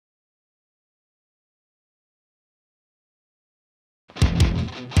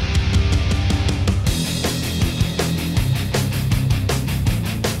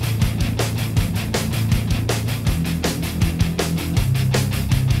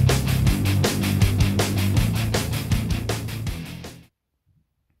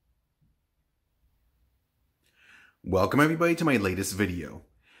Welcome everybody to my latest video.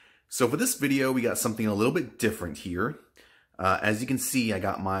 So for this video, we got something a little bit different here. As you can see, I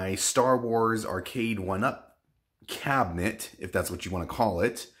got my Star Wars Arcade 1-Up cabinet, if that's what you want to call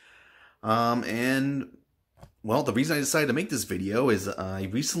it. And, well, the reason I decided to make this video is I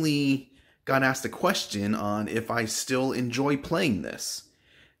recently got asked a question on if I still enjoy playing this.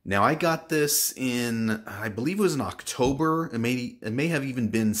 Now, I got this in, I believe it was in October, it may have even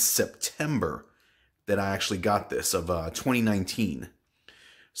been September that I actually got this of 2019.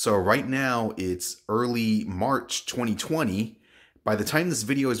 So right now it's early March 2020. By the time this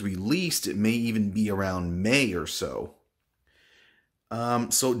video is released, it may even be around May or so.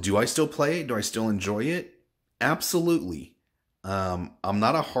 So do I still play it? Do I still enjoy it? Absolutely. I'm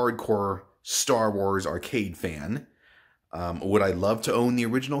not a hardcore Star Wars arcade fan. Would I love to own the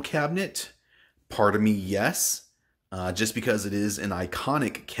original cabinet? Part of me, yes. Just because it is an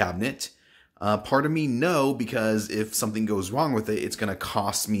iconic cabinet. Part of me, no, because if something goes wrong with it, it's going to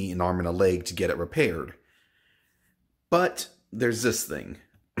cost me an arm and a leg to get it repaired. But there's this thing.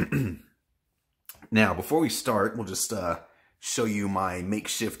 Now, before we start, we'll just show you my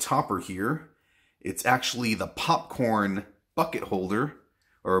makeshift topper here. It's actually the popcorn bucket holder,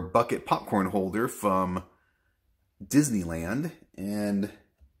 or bucket popcorn holder from Disneyland. And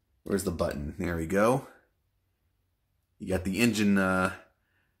where's the button? There we go. You got the engine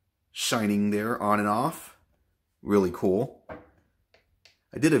shining there on and off. Really cool.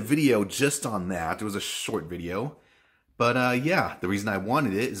 I did a video just on that. It was a short video. But yeah, the reason I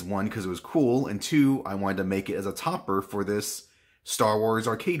wanted it is one, because it was cool, and two, I wanted to make it as a topper for this Star Wars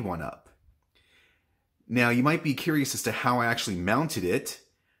Arcade 1-Up. Now, you might be curious as to how I actually mounted it.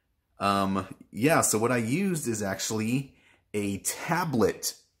 Yeah, so what I used is actually a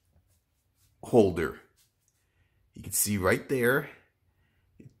tablet holder. You can see right there.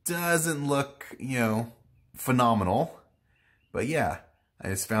 Doesn't look, you know, phenomenal. But yeah, I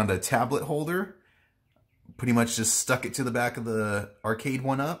just found a tablet holder. Pretty much just stuck it to the back of the Arcade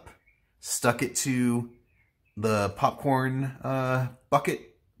 1-Up. Stuck it to the popcorn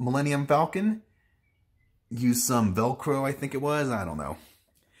bucket Millennium Falcon. Used some Velcro, I think it was. I don't know.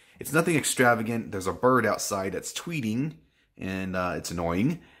 It's nothing extravagant. There's a bird outside that's tweeting. And it's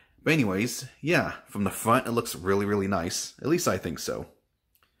annoying. But anyways, yeah, from the front it looks really, really nice. At least I think so.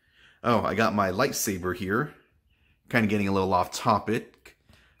 Oh, I got my lightsaber here. Kind of getting a little off topic.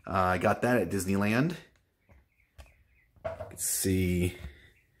 I got that at Disneyland. Let's see.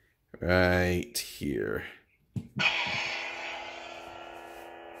 Right here. The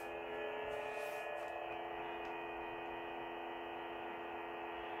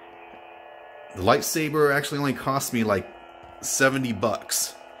lightsaber actually only cost me like 70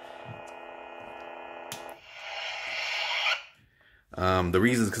 bucks. The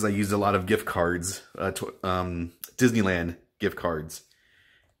reason is because I used a lot of gift cards, Disneyland gift cards.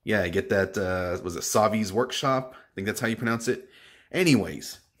 Yeah, I get that, was it Savi's Workshop? I think that's how you pronounce it.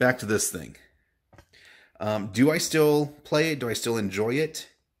 Anyways, back to this thing. Do I still play it? Do I still enjoy it?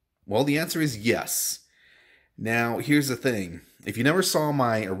 Well, the answer is yes. Now, here's the thing. If you never saw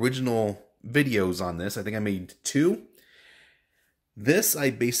my original videos on this, I think I made 2. This I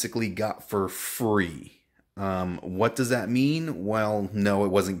basically got for free. What does that mean? Well, no, it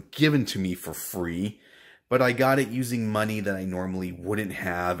wasn't given to me for free, but I got it using money that I normally wouldn't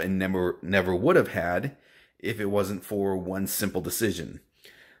have and never would have had if it wasn't for one simple decision.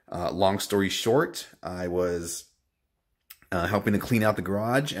 Long story short, I was helping to clean out the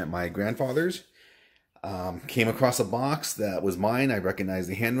garage at my grandfather's. Came across a box that was mine. I recognized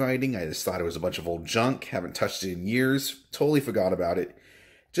the handwriting. I just thought it was a bunch of old junk. Haven't touched it in years. Totally forgot about it.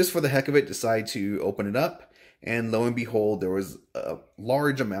 Just for the heck of it, decided to open it up. And lo and behold, there was a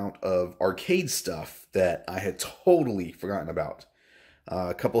large amount of arcade stuff that I had totally forgotten about.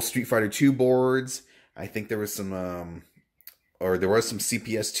 A couple Street Fighter 2 boards. I think there was some, there was some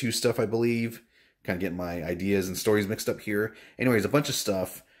CPS 2 stuff, I believe. Kind of getting my ideas and stories mixed up here. Anyways, a bunch of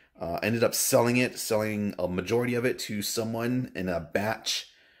stuff. Ended up selling a majority of it to someone in a batch,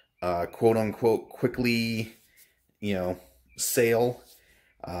 quote unquote, quickly, you know, sale.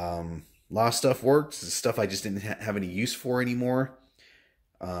 A lot of stuff worked. Stuff I just didn't have any use for anymore.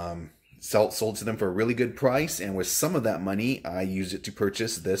 Sold to them for a really good price, and with some of that money, I used it to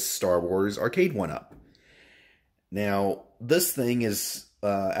purchase this Star Wars Arcade 1-Up. Now, this thing is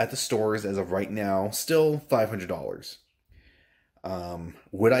at the stores as of right now still $500.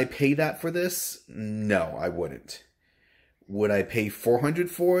 Would I pay that for this? No, I wouldn't. Would I pay $400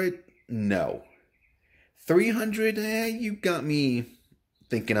 for it? No. $300? You got me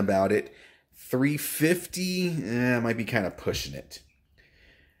thinking about it. $350? Might be kind of pushing it.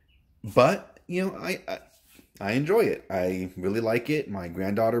 But, you know, I enjoy it. I really like it. My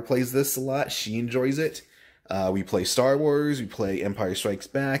granddaughter plays this a lot. She enjoys it. We play Star Wars, we play Empire Strikes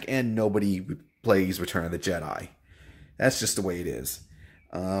Back, and nobody plays Return of the Jedi. That's just the way it is.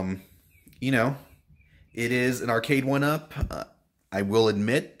 You know, it is an arcade one-up. I will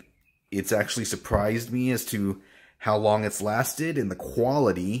admit, it's actually surprised me as to how long it's lasted and the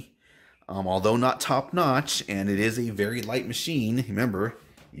quality. Although not top-notch, and it is a very light machine. Remember,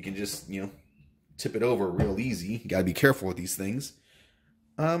 you can just, you know, tip it over real easy. You gotta be careful with these things.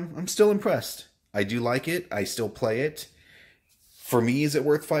 I'm still impressed. I do like it. I still play it. For me, is it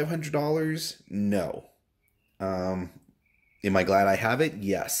worth $500? No. Am I glad I have it?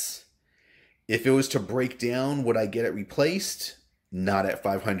 Yes. If it was to break down, would I get it replaced? Not at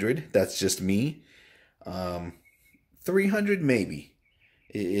 $500. That's just me. $300 maybe.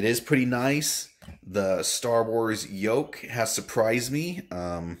 It is pretty nice. The Star Wars yoke has surprised me.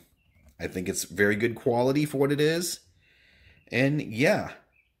 I think it's very good quality for what it is. And yeah,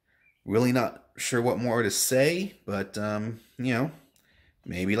 really not sure what more to say, but you know,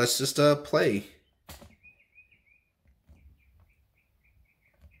 maybe let's just play.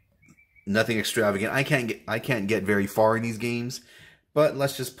 Nothing extravagant. I can't get very far in these games, but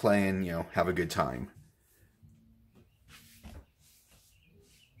let's just play and, you know, have a good time.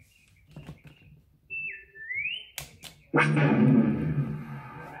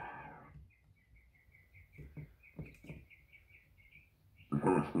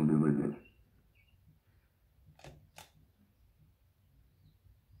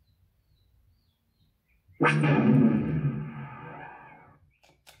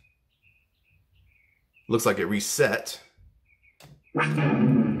 Looks like it reset.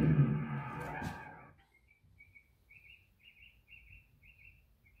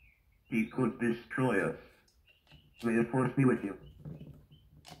 He could destroy us. May the force be with you.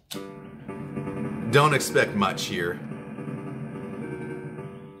 Don't expect much here.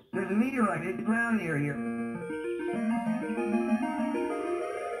 There's a meteorite hit the ground near here.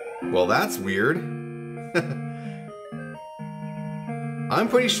 Well, that's weird. I'm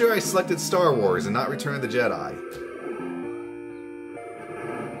pretty sure I selected Star Wars and not Return of the Jedi.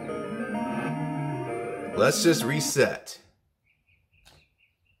 Let's just reset.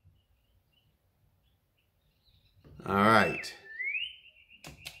 All right.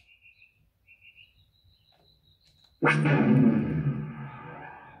 The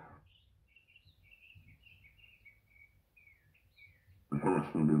force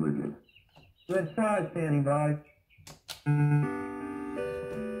will be with you. Red 5 standing by.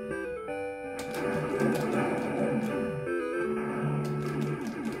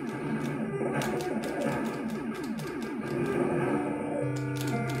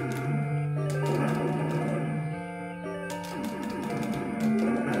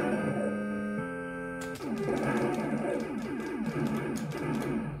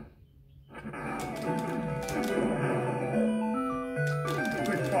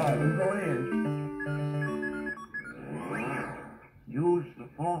 Use the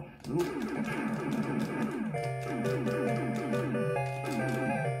force loop.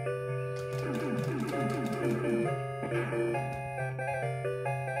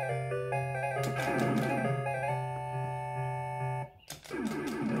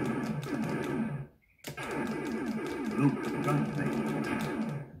 Loop translate.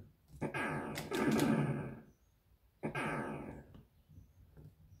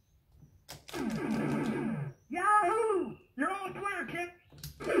 Yahoo! You're all clear, kid.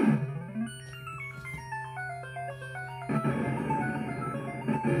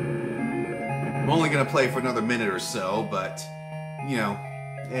 I'm only going to play for another minute or so, but, you know,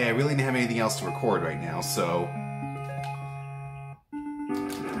 I really didn't have anything else to record right now, so...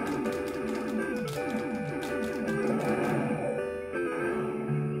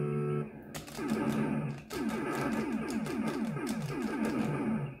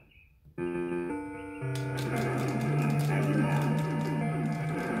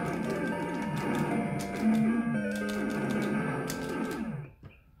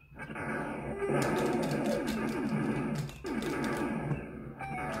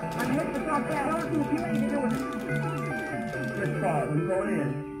 I'm going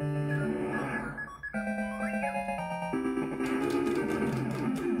in.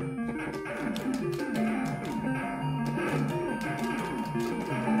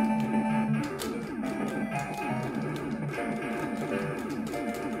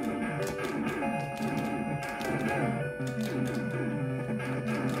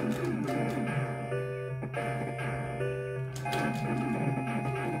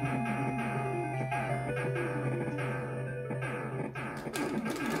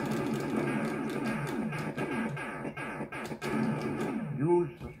 Use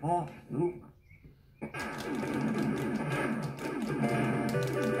the force, Luke.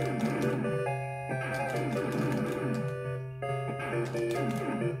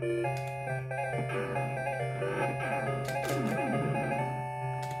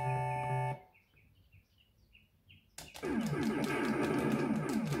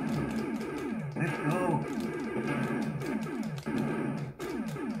 Let's go.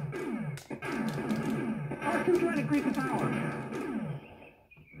 Aren't you trying to create the power?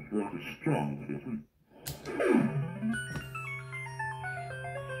 It's strong, isn't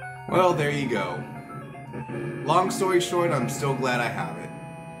Well, there you go. Long story short, I'm still glad I have it.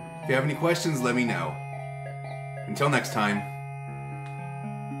 If you have any questions, let me know. Until next time.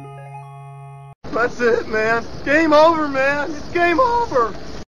 That's it, man. Game over, man. It's game over.